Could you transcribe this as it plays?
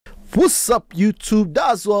What's up, YouTube?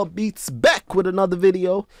 Doswellbeats back with another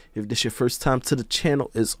video. If this your first time to the channel,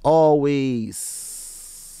 as always,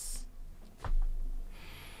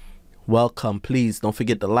 welcome. Please don't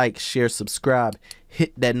forget to like, share, subscribe,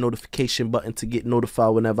 hit that notification button to get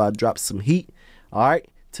notified whenever I drop some heat. All right,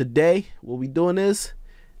 today what we doing is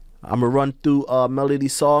I'm gonna run through Melody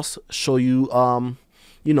Sauce, show you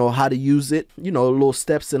you know how to use it, you know, little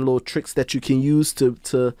steps and little tricks that you can use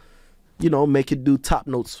to you know, make it do top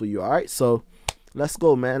notes for you. All right, so let's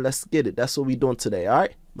go, man. Let's get it. That's what we doing today. All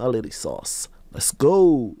right, Melody Sauce. Let's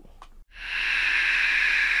go.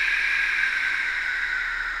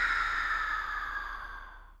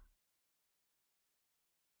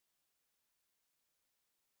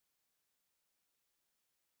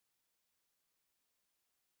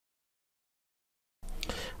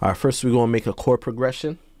 All right, first we're gonna make a chord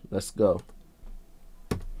progression. Let's go.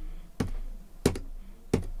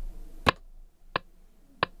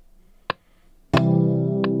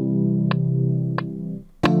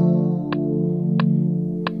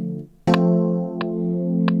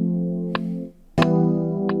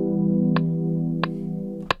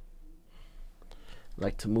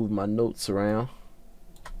 Like to move my notes around.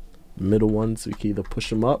 The middle ones, we can either push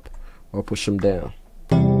them up or push them down.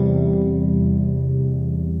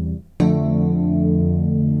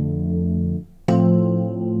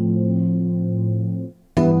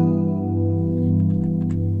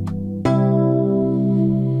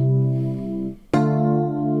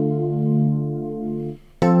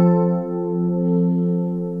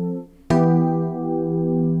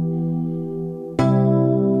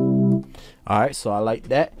 All right, so I like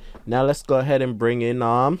that. Now let's go ahead and bring in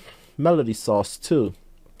Melody Sauce 2.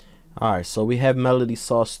 All right, so we have Melody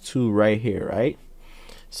Sauce 2 right here, right?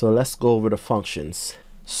 So let's go over the functions.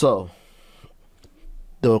 So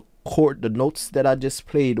the notes that I just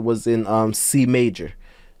played was in C major.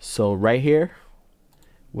 So right here,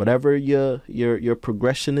 whatever your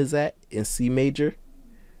progression is at in C major,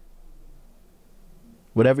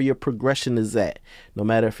 whatever your progression is at, no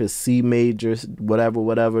matter if it's C major,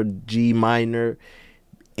 whatever, G minor,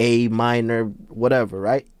 A minor, whatever,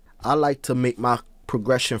 right? I like to make my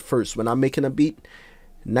progression first. When I'm making a beat,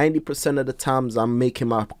 90% of the times I'm making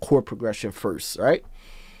my chord progression first, right?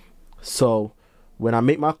 So when I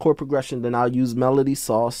make my chord progression, then I'll use Melody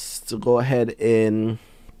Sauce to go ahead and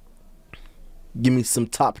give me some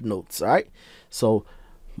top notes, all right? So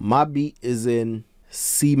my beat is in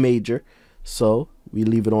C major, so we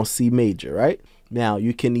leave it on C major, right? Now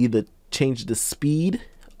you can either change the speed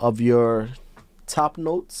of your top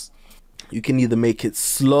notes. You can either make it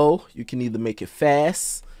slow, you can either make it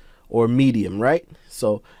fast or medium, right?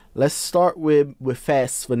 So let's start with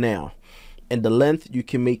fast for now. And the length, you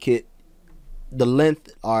can make it the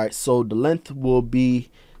length. All right, so the length will be,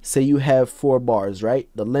 say you have 4 bars, right?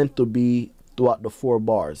 The length will be throughout the 4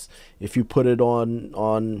 bars. If you put it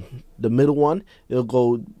on the middle one,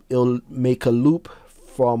 it'll make a loop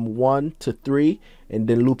from 1 to 3 and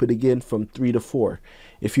then loop it again from 3 to 4.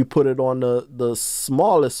 If you put it on the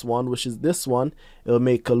smallest one, which is this one, it'll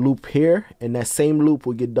make a loop here, and that same loop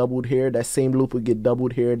will get doubled here, that same loop will get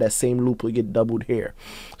doubled here, that same loop will get doubled here.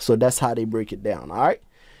 So that's how they break it down. All right,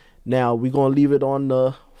 now we're gonna leave it on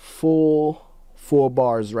the full 4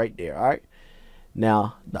 bars right there. All right,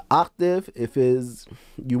 now the octave, if is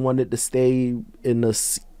you want it to stay in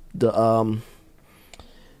the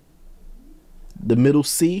middle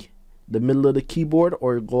C, the middle of the keyboard,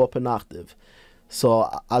 or go up an octave. So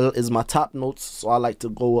is my top notes, so I like to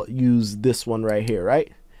go use this one right here,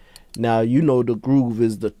 right? Now you know the groove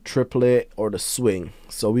is the triplet or the swing,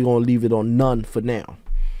 so we're gonna leave it on none for now.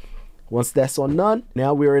 Once that's on none,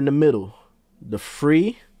 now we're in the middle. The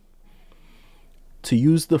free, to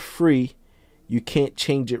use the free, you can't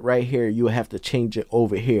change it right here, you have to change it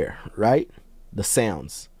over here, right? The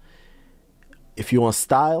sounds. If you want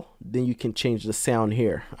style, then you can change the sound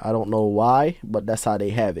here. I don't know why, but that's how they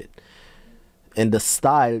have it. And the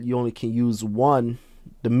style, you only can use one,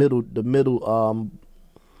 the middle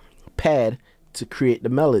pad to create the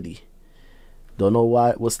melody. Don't know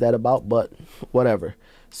what's that about, but whatever.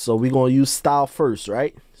 So we're gonna use style first,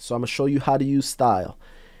 right? So I'm gonna show you how to use style.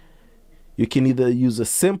 You can either use a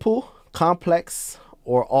simple, complex,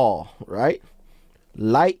 or all, right?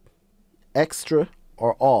 Light, extra,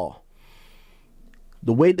 or all.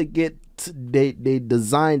 The way to get they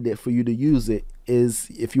designed it for you to use it is,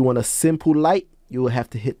 if you want a simple light, you will have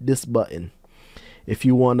to hit this button. If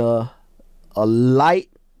you want a light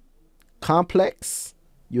complex,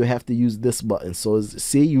 you have to use this button. So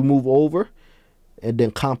see, you move over and then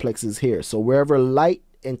complex is here. So wherever light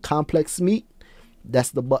and complex meet, that's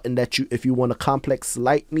the button that you, if you want a complex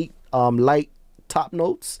light top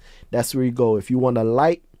notes, that's where you go. If you want a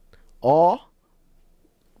light, all,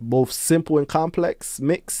 both simple and complex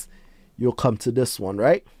mix, you'll come to this one,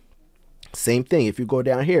 right? Same thing. If you go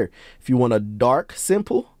down here, if you want a dark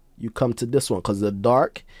simple, you come to this one, because the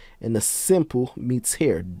dark and the simple meets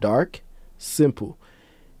here. Dark, simple.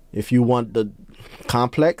 If you want the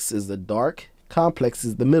complex, is the dark, complex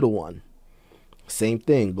is the middle one. Same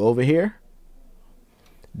thing. Go over here.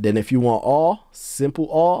 Then if you want all, simple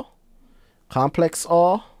all, complex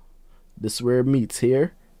all, this is where it meets,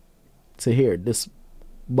 here to here, this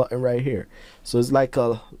button right here. So it's like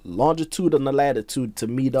a longitude and a latitude to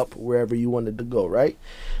meet up wherever you wanted to go, right?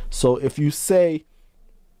 So if you say,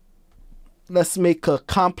 let's make a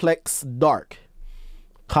complex dark.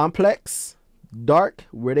 Complex dark,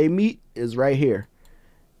 where they meet is right here.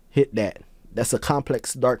 Hit that. That's a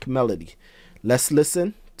complex dark melody. Let's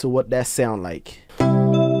listen to what that sound like.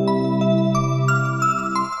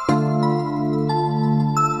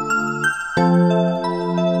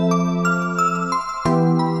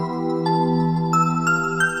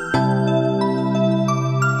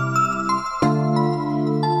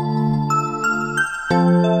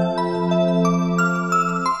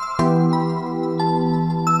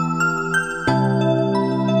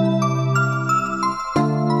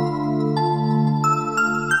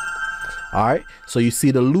 All right, so you see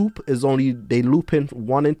the loop is only, they looping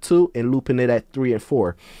 1 and 2 and looping it at 3 and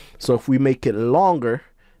 4. So if we make it longer,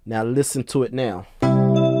 now listen to it now.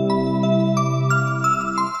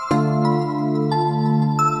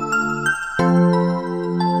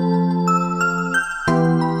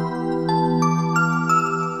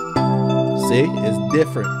 See, it's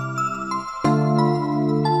different.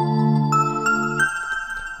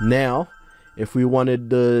 Now, if we wanted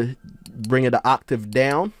to bring it an octave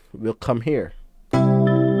down, we'll come here. All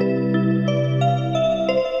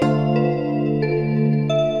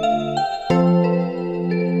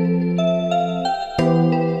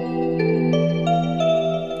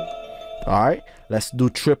right, let's do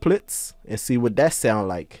triplets and see what that sound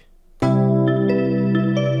like.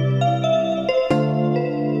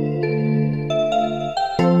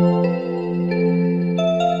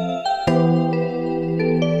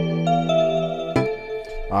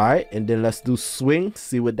 All right, and then let's do swing,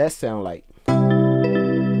 see what that sound like.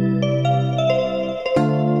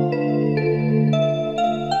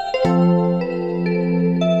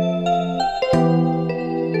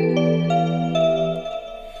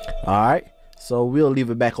 All right, so we'll leave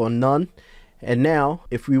it back on none. And now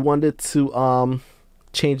if we wanted to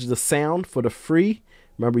change the sound for the free,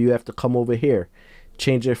 remember you have to come over here,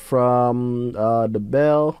 change it from the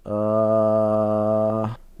bell,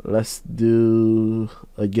 let's do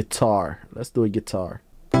a guitar. Let's do a guitar.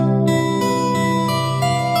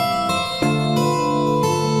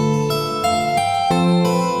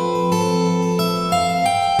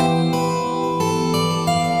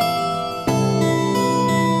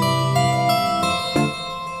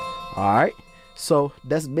 Alright, so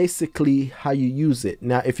that's basically how you use it.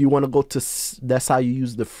 Now if you want to go to, that's how you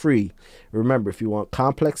use the free. Remember, if you want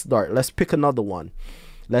complex dark, let's pick another one.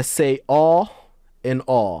 Let's say all and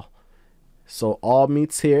all. So all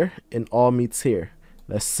meets here and all meets here.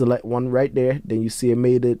 Let's select one right there. Then you see it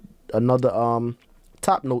made it another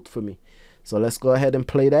top note for me. So let's go ahead and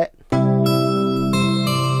play that.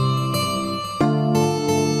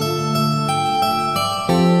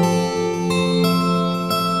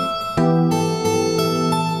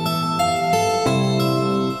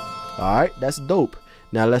 All right, that's dope.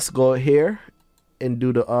 Now let's go here and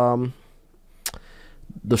do the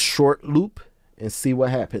short loop and see what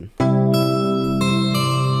happened.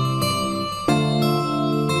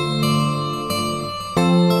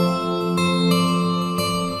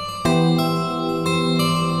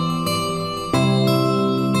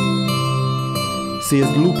 See,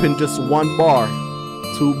 it's looping just 1 bar,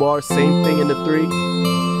 2 bars, same thing in the 3.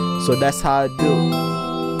 So that's how I do.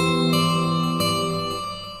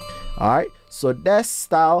 All right, so that's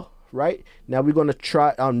style, right? Now we're gonna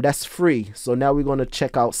try, that's free. So now we're gonna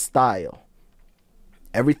check out style.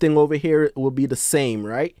 Everything over here will be the same,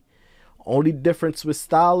 right? Only difference with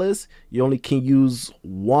style is you only can use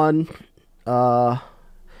 1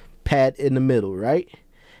 pad in the middle, right?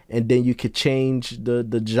 And then you could change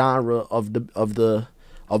the genre of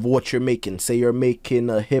what you're making. Say you're making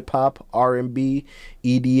a hip hop, R&B,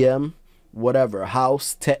 EDM, whatever,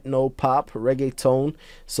 house, techno, pop, reggaeton.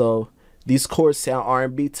 So these chords sound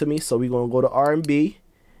R&B to me. So we're gonna go to R&B,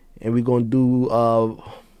 and we're gonna do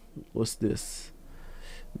what's this?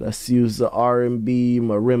 Let's use the R&B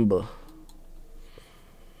marimba,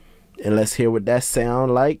 and let's hear what that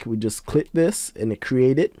sound like. We just click this and it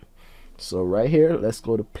created. So right here, let's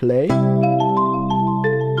go to play.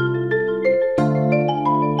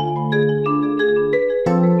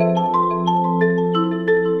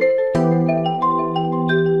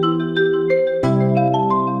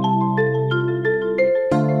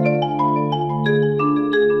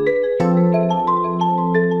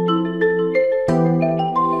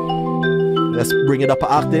 Let's bring it up an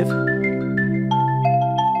octave.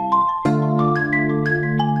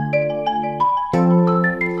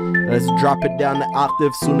 Let's drop it down the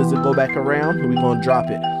octave. Soon as it go back around, we're gonna drop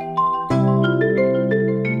it.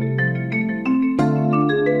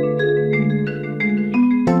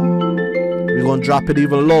 We're gonna drop it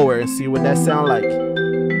even lower and see what that sound like.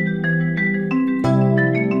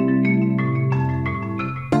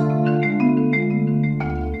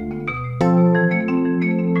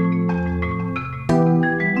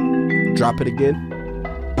 Drop it again.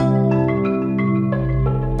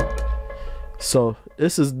 So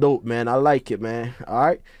this is dope, man. I like it, man. All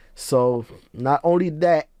right. So not only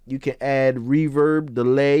that, you can add reverb,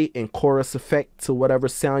 delay, and chorus effect to whatever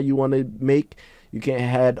sound you want to make. You can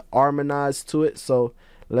add harmonize to it. So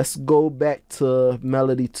let's go back to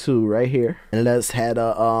melody 2 right here, and let's add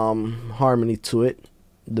a harmony to it,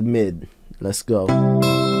 the mid. Let's go.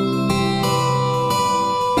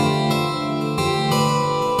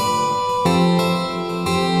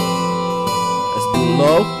 Let's do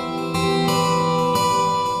low.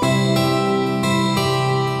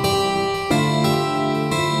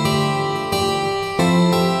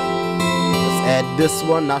 This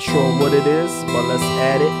one, not sure what it is, but let's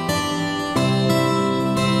add it.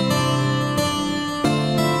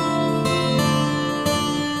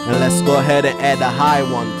 And let's go ahead and add a high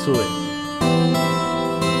one to it.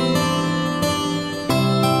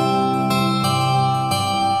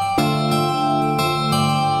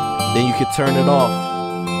 Then you can turn it off.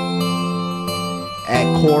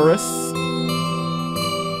 Add chorus.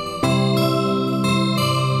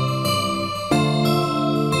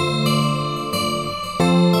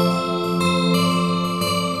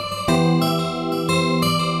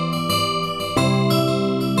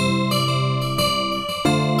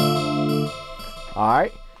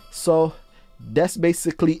 Alright, so that's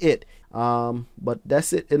basically it. But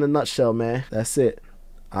that's it in a nutshell, man. That's it.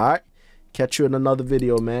 Alright, catch you in another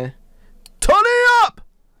video, man. Turn it up!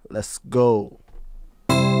 Let's go.